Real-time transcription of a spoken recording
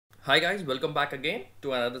Hi guys, welcome back again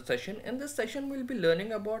to another session. In this session, we'll be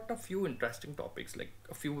learning about a few interesting topics, like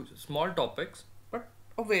a few small topics, but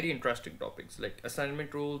a very interesting topics like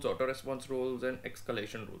assignment rules, auto response rules, and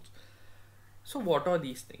escalation rules. So, what are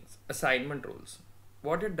these things? Assignment rules.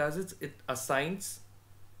 What it does is it assigns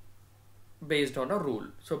based on a rule.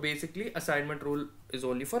 So, basically, assignment rule is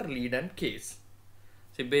only for lead and case.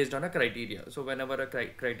 See, based on a criteria. So, whenever a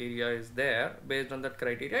criteria is there, based on that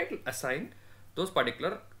criteria, it will assign those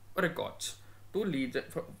particular records to leads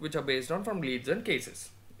which are based on from leads and cases.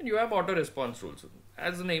 And you have auto response rules.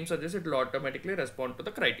 As the name suggests, it will automatically respond to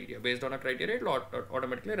the criteria. Based on a criteria, it will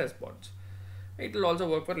automatically responds. It will also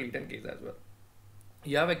work for lead and case as well.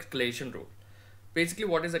 You have escalation rule. Basically,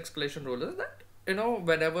 what is escalation rule is that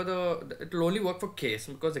whenever it will only work for case,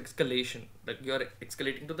 because escalation, like you are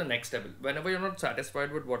escalating to the next level. Whenever you're not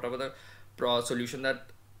satisfied with whatever the solution that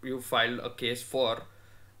you filed a case for,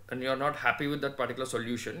 and you're not happy with that particular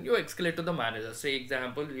solution, you escalate to the manager. Say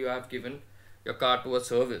example, you have given your car to a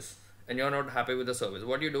service and you're not happy with the service.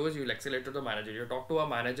 What you do is you'll escalate to the manager. You talk to a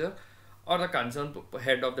manager or the concerned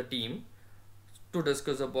head of the team to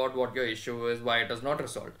discuss about what your issue is, why it is not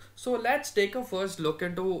resolved. So let's take a first look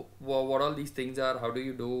into what all these things are, how do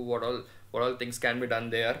you do, what all things can be done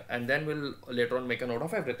there, and then we'll later on make a note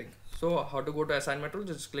of everything. So how to go to assignment rule,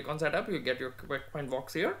 just click on setup, you get your quick point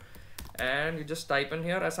box here, and you just type in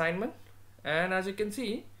here assignment, and as you can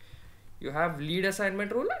see, you have lead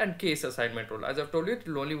assignment rule and case assignment rule. As I've told you, it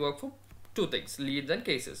will only work for two things, leads and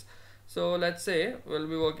cases. So let's say we'll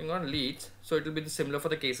be working on leads, so it will be similar for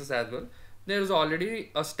the cases as well. There is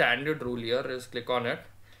already a standard rule here. Just click on it.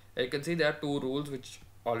 You can see there are two rules which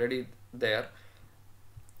already there.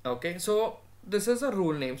 Okay, so this is a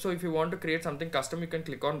rule name. So if you want to create something custom, you can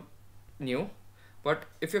click on new. But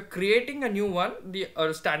if you're creating a new one, the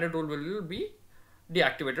standard rule will be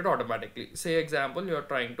deactivated automatically. Say example, you're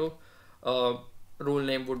trying to rule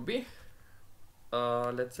name would be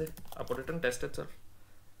let's say I put it in test itself.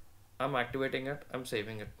 I'm activating it. I'm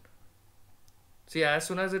saving it. See, as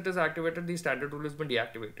soon as it is activated, the standard rule has been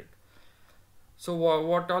deactivated. So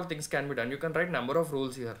what all things can be done? You can write number of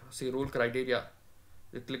rules here. See, rule criteria.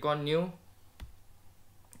 You click on new.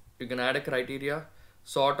 You can add a criteria,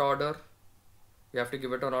 sort order. You have to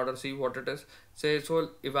give it an order. See what it is. Say so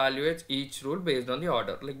evaluates each rule based on the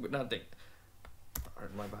order. Like nothing.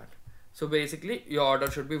 My bad. So basically, your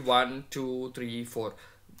order should be 1, 2, 3, 4.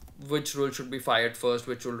 Which rule should be fired first?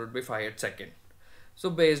 Which rule would be fired second? So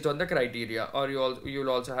based on the criteria, or you'll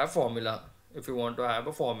also have formula if you want to have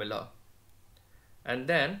a formula, and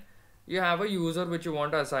then you have a user which you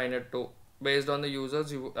want to assign it to. Based on the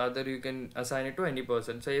users, you can assign it to any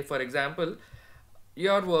person. Say for example, you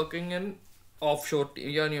are working in offshore team.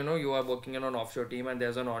 You are working in an offshore team, and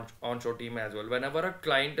there's an onshore team as well. Whenever a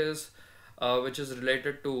client is which is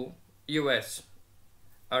related to US,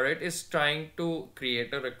 all right, is trying to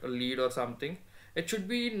create a lead or something, it should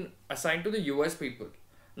be assigned to the US people.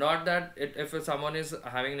 Not that if someone is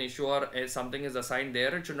having an issue or if something is assigned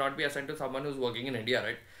there, it should not be assigned to someone who's working in India,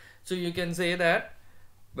 right? So you can say that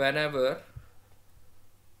whenever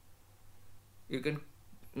you can,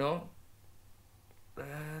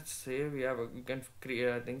 let's say you can create,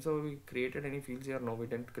 I think so we created any fields here. No, we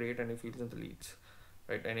didn't create any fields in the leads,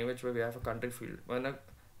 right? Any which way we have a country field. When a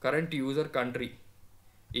current user country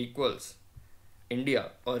equals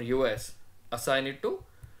India or US, assign it to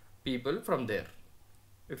people from there.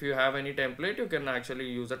 If you have any template, you can actually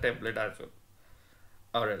use a template as well.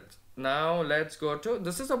 Or else. Now let's go to,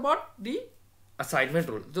 this is about the assignment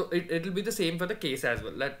rule. So it will be the same for the case as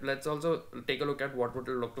well. Let's also take a look at what would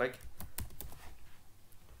it look like.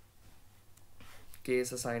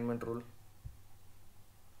 Case assignment rule.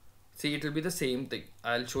 See, it will be the same thing.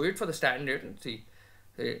 I'll show it for the standard. See,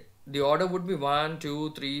 the order would be 1,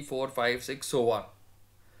 2, 3, 4, 5, 6, so on.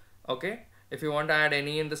 Okay. If you want to add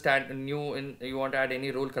any in the you want to add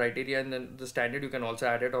any rule criteria and then the standard, you can also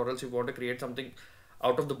add it, or else if you want to create something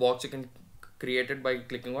out of the box, you can create it by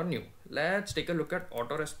clicking on new. Let's take a look at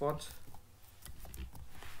auto response.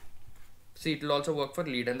 See, it will also work for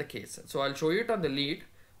lead and the case. So I'll show you it on the lead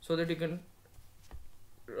so that you can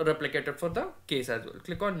replicate it for the case as well.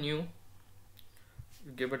 Click on new,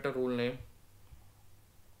 give it a rule name,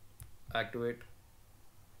 activate,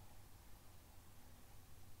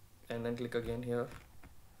 and then click again here.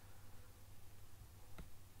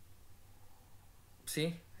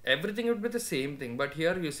 See, everything would be the same thing, but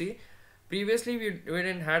here you see, previously we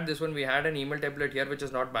didn't had this one. We had an email template here which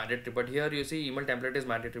is not mandatory, but here you see email template is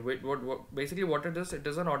mandatory. Basically what it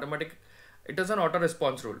is an automatic, it is an auto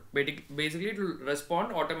response rule. Basically it will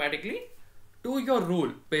respond automatically to your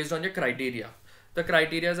rule based on your criteria. The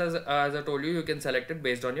criteria, as I told you, you can select it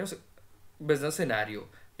based on your business scenario.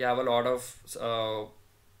 You have a lot of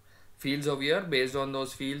fields over here. Based on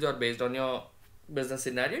those fields or based on your business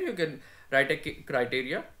scenario, you can write a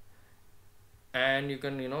criteria, and you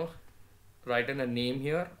can, write in a name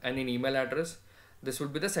here and an email address. This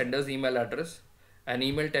would be the sender's email address. An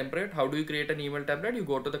email template. How do you create an email template? You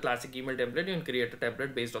go to the classic email template and create a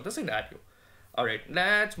template based on the scenario. Alright,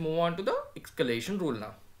 let's move on to the escalation rule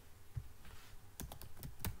now.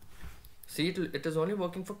 See, it is only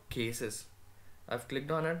working for cases. I've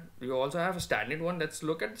clicked on it. You also have a standard one. Let's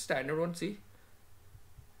look at the standard one. See,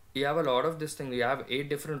 you have a lot of this thing. You have 8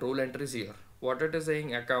 different rule entries here. What it is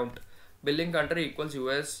saying: account, billing country equals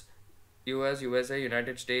US, USA,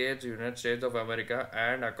 United States of America,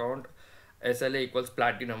 and account SLA equals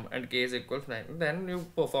platinum and case equals 9. Then you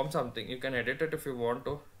perform something. You can edit it if you want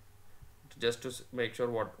to, just to make sure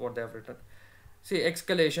what they have written. See,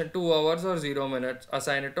 escalation 2 hours or 0 minutes.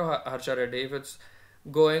 Assign it to Harsha Reddy. If it's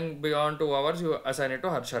going beyond 2 hours, you assign it to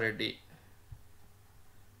Harsha Reddy.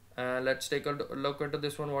 Let's take a look into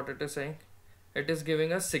this one. What it is saying, it is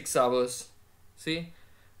giving us 6 hours. See,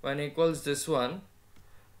 when equals this one.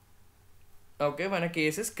 Okay, when a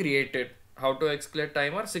case is created, how to escalate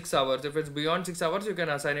timer 6 hours. If it's beyond 6 hours, you can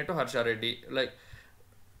assign it to Harsha Reddy. Like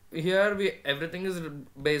here, everything is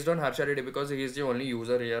based on Harsha Reddy because he is the only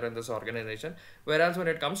user here in this organization. Whereas when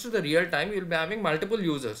it comes to the real time, you'll be having multiple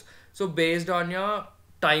users. So based on your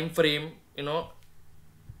time frame,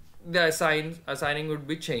 the assigning would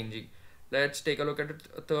be changing. Let's take a look at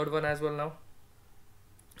the third one as well now.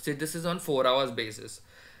 See, this is on 4 hours basis.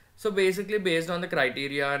 So basically, based on the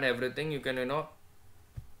criteria and everything, you can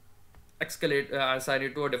escalate, assign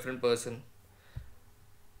it to a different person.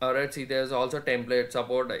 Alright, see, there's also template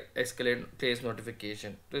support escalate case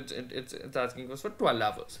notification. It's asking us for 12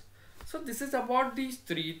 hours. So this is about these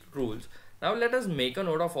 3 rules. Now let us make a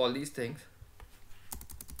note of all these things.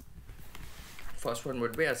 First one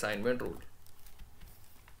would be assignment rule.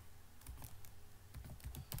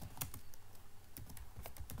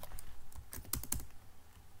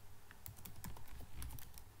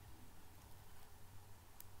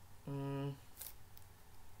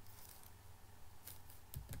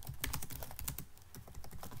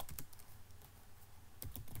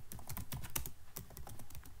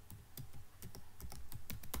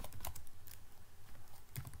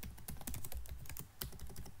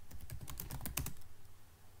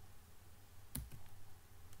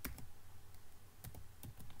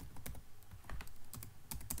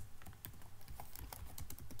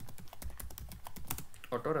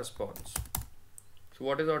 Auto response. So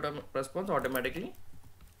what is auto response? Automatically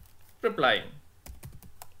replying.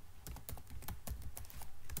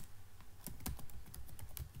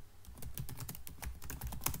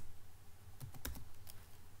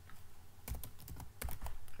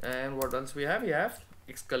 And what else we have? We have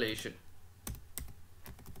escalation.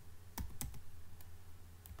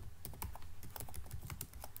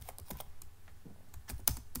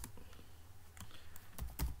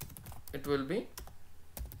 It will be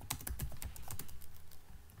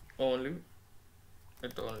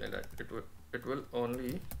it will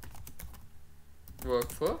only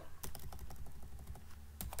work for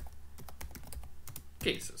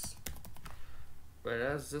cases,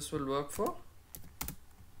 whereas this will work for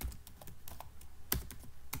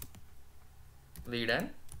lead and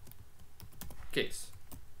case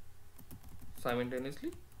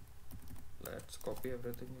simultaneously. Let's copy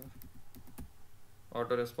everything here.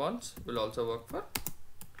 Auto response will also work for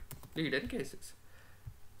lead and cases.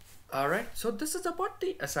 Alright, so this is about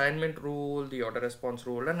the assignment rule, the auto response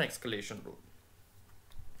rule, and escalation rule.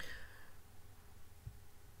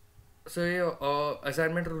 So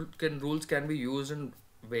assignment rules can be used in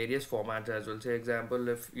various formats as well. Say example,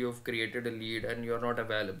 if you've created a lead and you're not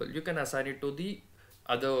available, you can assign it to the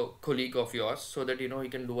other colleague of yours so that he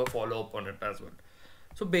can do a follow-up on it as well.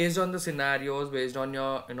 So based on the scenarios, based on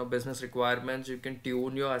your business requirements, you can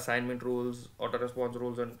tune your assignment rules, auto response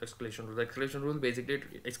rules, and escalation rules. Escalation rules basically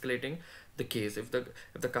escalating the case. If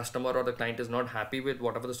the customer or the client is not happy with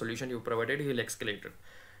whatever the solution you provided, he'll escalate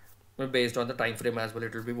it. Based on the time frame as well,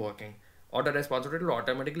 it will be working. Auto response rule will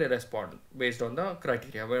automatically respond based on the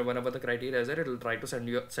criteria. Whenever the criteria is there, it will try to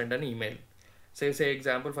send an email. For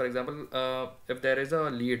example, if there is a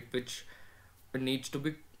lead which needs to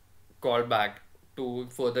be called back to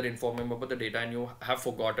further inform him about the data and you have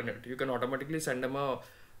forgotten it, you can automatically send them a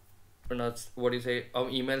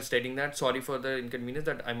email stating that sorry for the inconvenience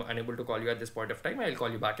that I'm unable to call you at this point of time. I'll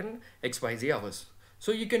call you back in XYZ hours.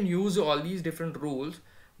 So you can use all these different rules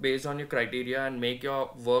based on your criteria and make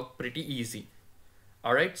your work pretty easy.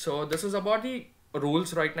 Alright, so this is about the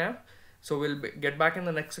rules right now. So we'll get back in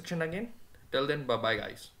the next section again. Till then, bye bye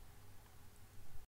guys.